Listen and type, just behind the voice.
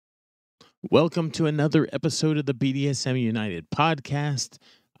Welcome to another episode of the BDSM United podcast.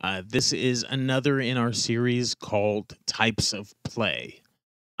 This is another in our series called Types of Play.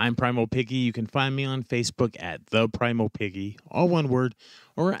 I'm Primal Piggy. You can find me on Facebook at The Primal Piggy, all one word,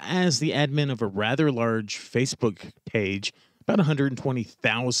 or as the admin of a rather large Facebook page, about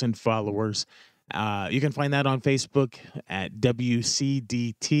 120,000 followers. You can find that on Facebook at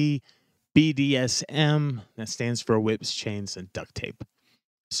WCDT BDSM. That stands for Whips, Chains, and Duct Tape.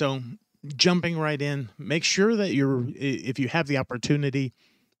 So, jumping right in, make sure that if you have the opportunity,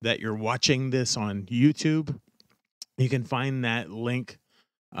 that you're watching this on YouTube. You can find that link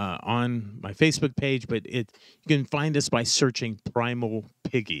on my Facebook page, but you can find us by searching Primal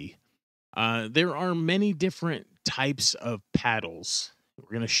Piggy. There are many different types of paddles.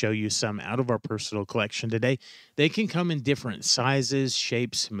 We're going to show you some out of our personal collection today. They can come in different sizes,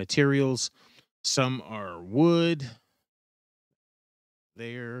 shapes, materials. Some are wood.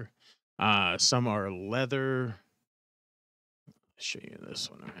 There. Some are leather. I'll show you this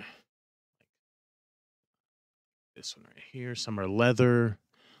one. This one right here. Some are leather,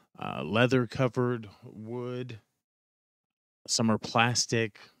 leather covered wood. Some are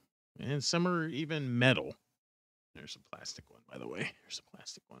plastic, and some are even metal. There's a plastic one, by the way. There's a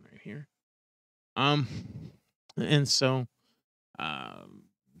plastic one right here. Um, and so, um,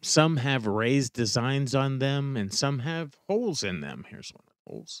 some have raised designs on them, and some have holes in them. Here's one with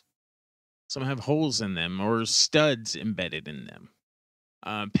holes. Some have holes in them or studs embedded in them.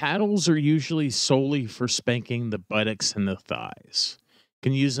 Paddles are usually solely for spanking the buttocks and the thighs.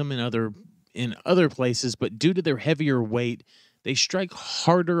 Can use them in other places, but due to their heavier weight, they strike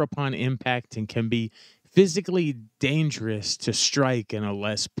harder upon impact and can be physically dangerous to strike in a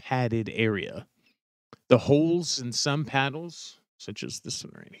less padded area. The holes in some paddles, such as this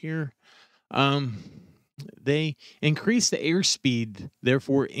one right here, um, they increase the airspeed,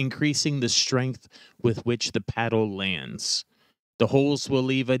 therefore increasing the strength with which the paddle lands. The holes will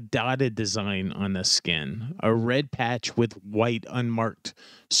leave a dotted design on the skin, a red patch with white unmarked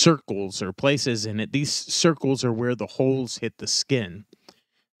circles or places in it. These circles are where the holes hit the skin.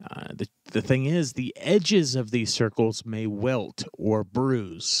 The thing is, the edges of these circles may welt or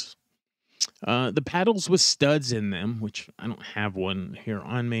bruise. The paddles with studs in them, which I don't have one here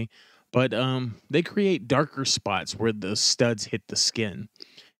on me, but they create darker spots where the studs hit the skin.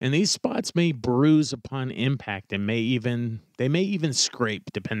 And these spots may bruise upon impact and they may even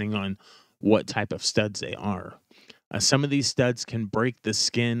scrape depending on what type of studs they are. Some of these studs can break the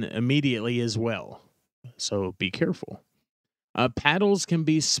skin immediately as well. So be careful. Paddles can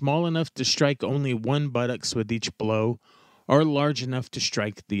be small enough to strike only one buttocks with each blow, or large enough to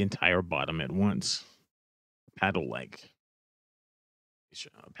strike the entire bottom at once. Paddle like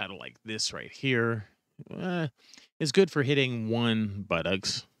paddle like this right here uh, is good for hitting one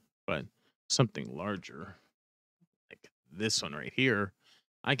buttocks, but something larger like this one right here,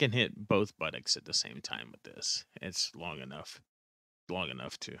 I can hit both buttocks at the same time with this. It's long enough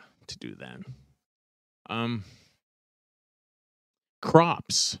to do that. Um,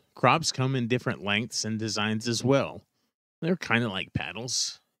 crops come in different lengths and designs as well. They're kind of like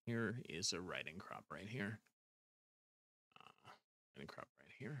paddles. Here is a riding crop right here. Riding crop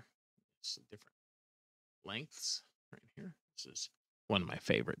right here. It's different lengths right here. This is one of my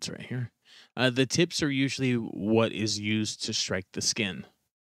favorites right here. The tips are usually what is used to strike the skin.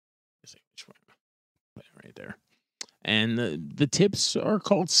 Let's see which one. Put it right there. And the tips are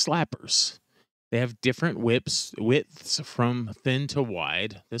called slappers. They have different widths from thin to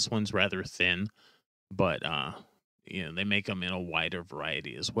wide. This one's rather thin, but they make them in a wider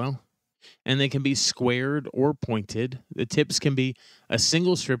variety as well. And they can be squared or pointed. The tips can be a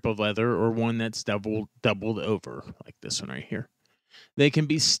single strip of leather or one that's doubled over, like this one right here. They can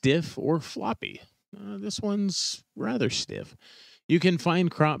be stiff or floppy. This one's rather stiff. You can find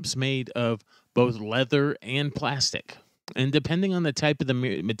crops made of both leather and plastic. And depending on the type of the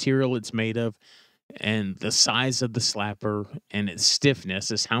material it's made of and the size of the slapper and its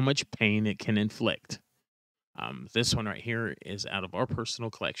stiffness is how much pain it can inflict. This one right here is out of our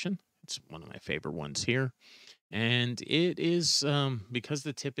personal collection. It's one of my favorite ones here. And it is because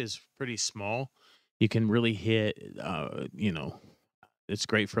the tip is pretty small, you can really hit, it's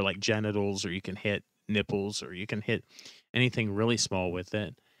great for like genitals, or you can hit nipples, or you can hit anything really small with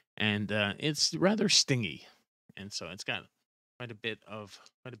it. And it's rather stingy. And so it's got quite a bit of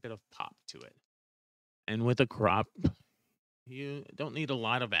pop to it. And with a crop, you don't need a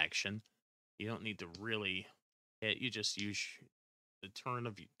lot of action. You don't need to really hit. You just use the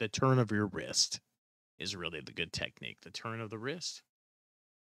turn of your wrist is really the good technique. The turn of the wrist,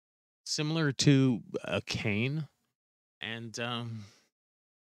 similar to a cane, and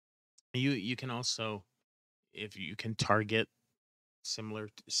You can also, if you can target similar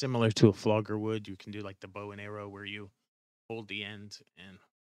to a flogger would, you can do like the bow and arrow where you hold the end and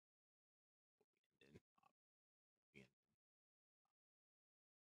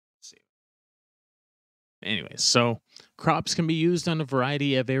see. Anyways, so crops can be used on a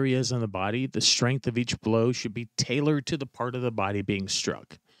variety of areas on the body. The strength of each blow should be tailored to the part of the body being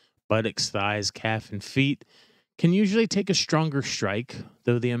struck. Buttocks, thighs, calf, and feet can usually take a stronger strike,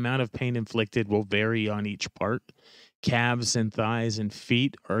 though the amount of pain inflicted will vary on each part. Calves and thighs and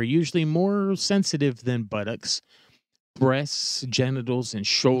feet are usually more sensitive than buttocks. Breasts, genitals, and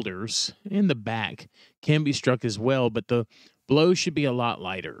shoulders and the back can be struck as well, but the blow should be a lot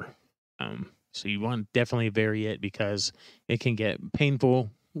lighter. So you want to definitely vary it because it can get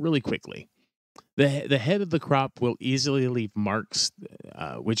painful really quickly. The head of the crop will easily leave marks,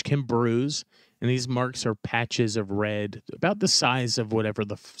 which can bruise, and these marks are patches of red about the size of whatever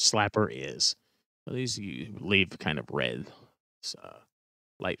the slapper is. So these you leave kind of red, uh,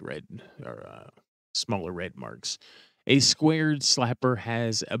 light red, or smaller red marks. A squared slapper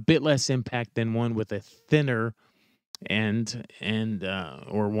has a bit less impact than one with a thinner end,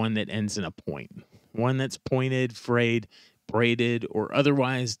 or one that ends in a point. One that's pointed, frayed, braided, or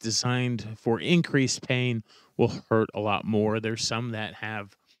otherwise designed for increased pain will hurt a lot more. There's some that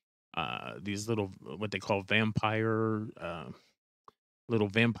have these little what they call little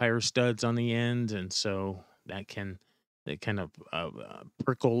vampire studs on the end, and so they kind of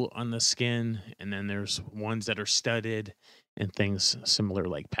prickle on the skin. And then there's ones that are studded and things similar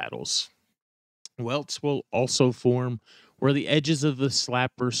like paddles. Welts will also form where the edges of the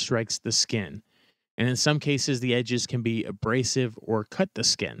slapper strikes the skin, and in some cases the edges can be abrasive or cut the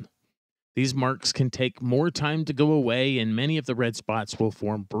skin. These marks can take more time to go away, and many of the red spots will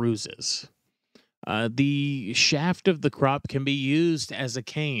form bruises. The shaft of the crop can be used as a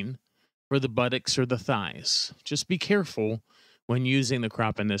cane for the buttocks or the thighs. Just be careful when using the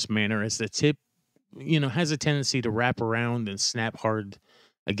crop in this manner, as the tip, has a tendency to wrap around and snap hard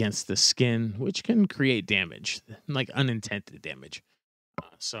against the skin, which can create damage, like unintended damage.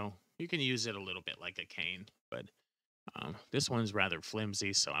 So you can use it a little bit like a cane, but this one's rather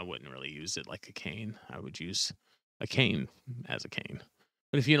flimsy, so I wouldn't really use it like a cane. I would use a cane as a cane.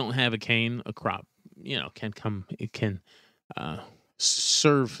 But if you don't have a cane, a crop, can come. It can uh,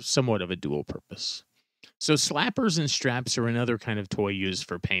 serve somewhat of a dual purpose. So slappers and straps are another kind of toy used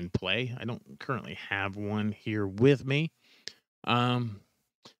for pain play. I don't currently have one here with me. Um,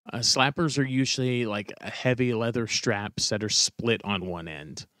 Slappers are usually like heavy leather straps that are split on one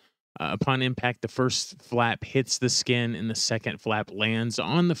end. Upon impact, the first flap hits the skin and the second flap lands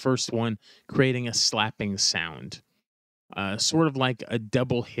on the first one, creating a slapping sound. Sort of like a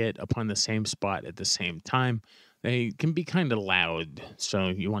double hit upon the same spot at the same time. They can be kind of loud, so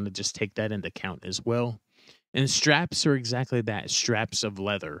you want to just take that into account as well. And straps are exactly that, straps of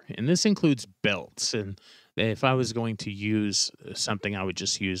leather. And this includes belts. And if I was going to use something, I would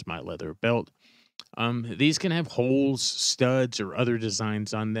just use my leather belt. These can have holes, studs, or other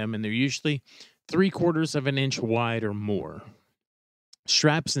designs on them, and they're usually 3/4 of an inch wide or more.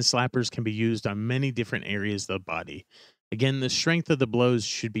 Straps and slappers can be used on many different areas of the body. Again, the strength of the blows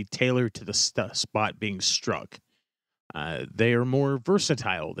should be tailored to the spot being struck. They are more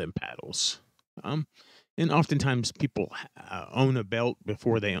versatile than paddles. Um, and oftentimes people own a belt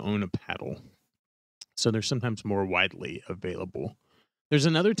before they own a paddle. So they're sometimes more widely available. There's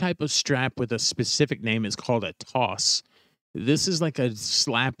another type of strap with a specific name. It's called a toss. This is like a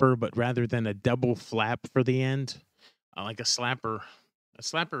slapper, but rather than a double flap for the end, like a slapper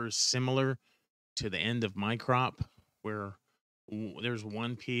is similar to the end of my crop, where there's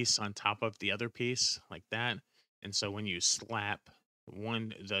one piece on top of the other piece, like that. And so when you slap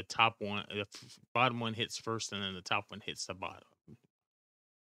the top one, bottom one hits first, and then the top one hits the bottom.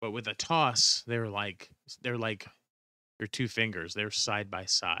 But with a toss, they're like your two fingers. They're side by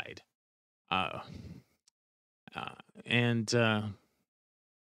side. Uh, and uh,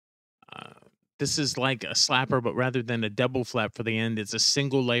 This is like a slapper, but rather than a double flap for the end, it's a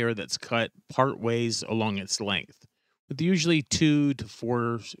single layer that's cut part ways along its length, with usually 2 to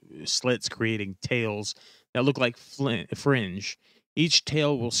 4 slits creating tails that look like fringe. Each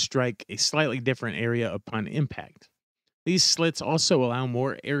tail will strike a slightly different area upon impact. These slits also allow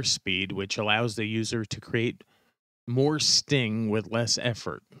more airspeed, which allows the user to create more sting with less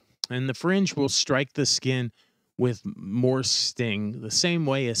effort. And the fringe will strike the skin with more sting, the same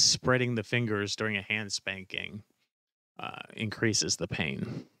way as spreading the fingers during a hand spanking increases the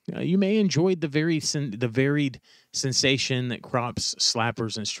pain. You may enjoy the varied sensation that crops,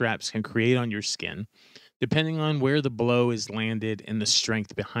 slappers, and straps can create on your skin. depending on where the blow is landed and the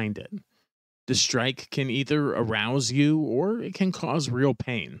strength behind it. The strike can either arouse you or it can cause real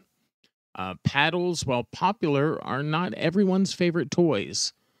pain. Paddles, while popular, are not everyone's favorite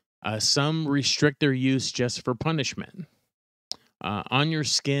toys. Some restrict their use just for punishment. On your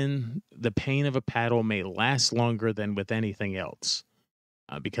skin, the pain of a paddle may last longer than with anything else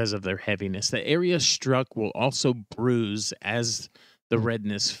because of their heaviness. The area struck will also bruise as the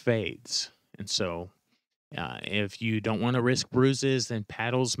redness fades. And so, if you don't want to risk bruises, then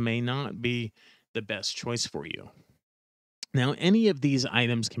paddles may not be the best choice for you. Now, any of these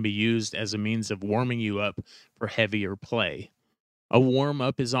items can be used as a means of warming you up for heavier play. A warm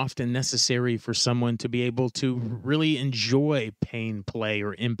up is often necessary for someone to be able to really enjoy pain play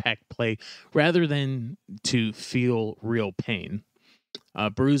or impact play rather than to feel real pain.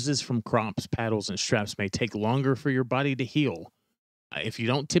 Bruises from crops, paddles, and straps may take longer for your body to heal. If you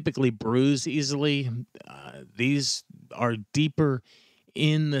don't typically bruise easily, these are deeper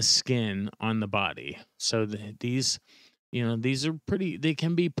in the skin on the body. So these are they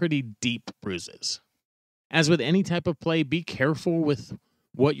can be pretty deep bruises. As with any type of play, be careful with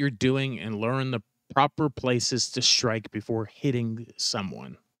what you're doing and learn the proper places to strike before hitting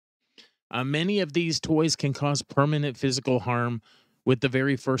someone. Many of these toys can cause permanent physical harm with the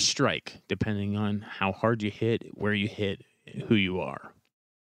very first strike, depending on how hard you hit, where you hit, who you are.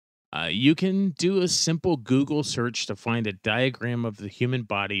 You can do a simple Google search to find a diagram of the human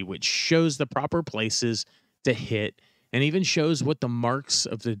body which shows the proper places to hit and even shows what the marks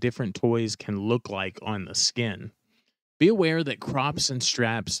of the different toys can look like on the skin. Be aware that crops and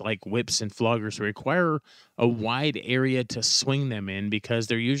straps like whips and floggers require a wide area to swing them in because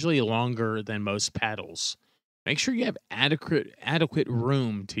they're usually longer than most paddles. Make sure you have adequate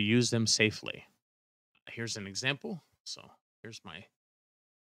room to use them safely. Here's an example. So here's my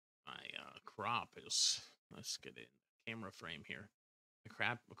crop is, let's get it in camera frame here. The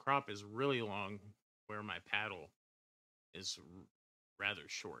crop is really long where my paddle is rather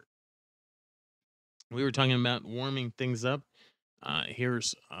short. We were talking about warming things up.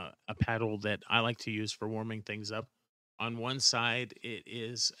 Here's a paddle that I like to use for warming things up. On one side,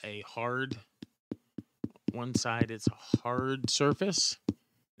 it's a hard surface.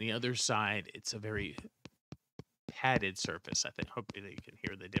 The other side, it's a very padded surface. I think hopefully you can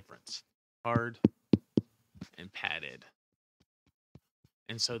hear the difference. Hard and padded.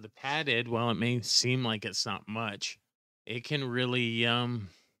 And so the padded, while it may seem like it's not much, it can really it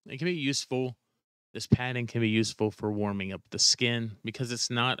can be useful. This padding can be useful for warming up the skin because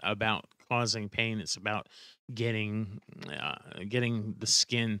it's not about causing pain. It's about getting the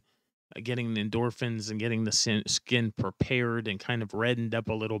skin, getting the endorphins and getting the skin prepared and kind of reddened up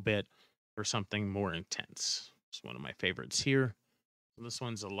a little bit for something more intense. It's one of my favorites here. This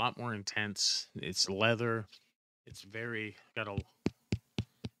one's a lot more intense. It's leather. It's very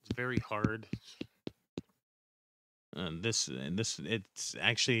hard. It's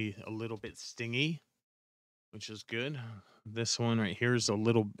actually a little bit stingy, which is good. This one right here is a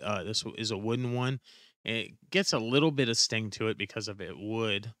little. This is a wooden one. It gets a little bit of sting to it because of it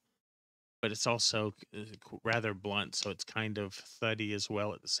wood, but it's also rather blunt, so it's kind of thuddy as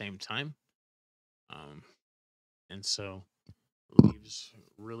well at the same time. Um, and so leaves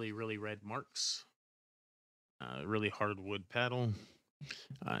really red marks. Really hard wood paddle.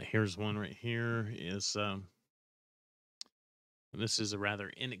 Here's one right here. This is a rather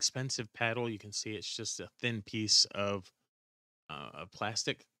inexpensive paddle. You can see it's just a thin piece of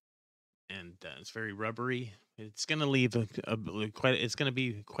plastic, and it's very rubbery. It's going to leave quite. It's going to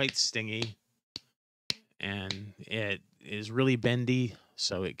be quite stingy, and it is really bendy.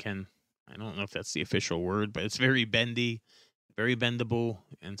 So it can. I don't know if that's the official word, but it's very bendy, very bendable,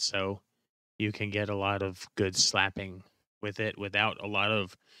 and so you can get a lot of good slapping with it without a lot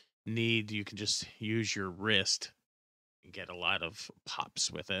of need. You can just use your wrist and get a lot of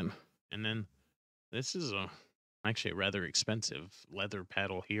pops with it. And then this is actually a rather expensive leather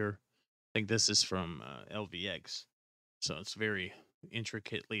paddle here. I think this is from LVX. So it's very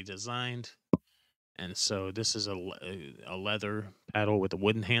intricately designed. And so this is a leather paddle with a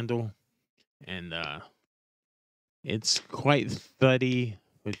wooden handle. And it's quite thuddy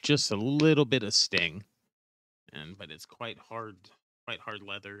with just a little bit of sting. But it's quite hard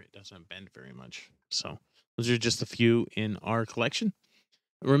leather. It doesn't bend very much. So those are just a few in our collection.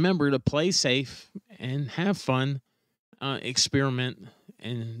 Remember to play safe and have fun, experiment,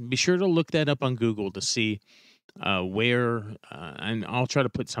 and be sure to look that up on Google to see where. And I'll try to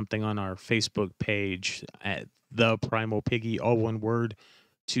put something on our Facebook page at the Primal Piggy, all one word,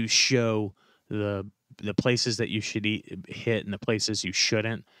 to show the places that you should hit and the places you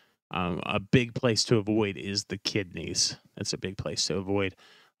shouldn't. A big place to avoid is the kidneys. That's a big place to avoid.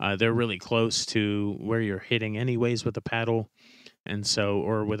 They're really close to where you're hitting anyways with a paddle, and so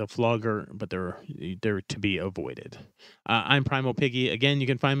or with a flogger, but they're to be avoided. I'm Primal Piggy. Again, you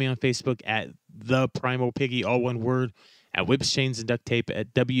can find me on Facebook at the Primal Piggy, all one word, at Whips, Chains, and Duct Tape,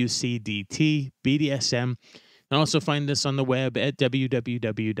 at WCDT BDSM, and also find us on the web at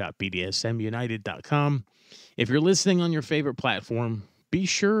www.bdsmunited.com. If you're listening on your favorite platform, be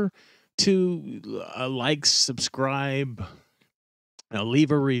sure to like, subscribe,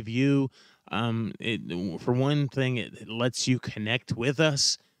 leave a review. For one thing, it lets you connect with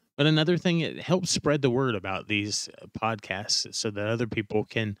us, but another thing, it helps spread the word about these podcasts so that other people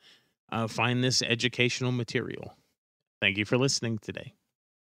can find this educational material. Thank you for listening today.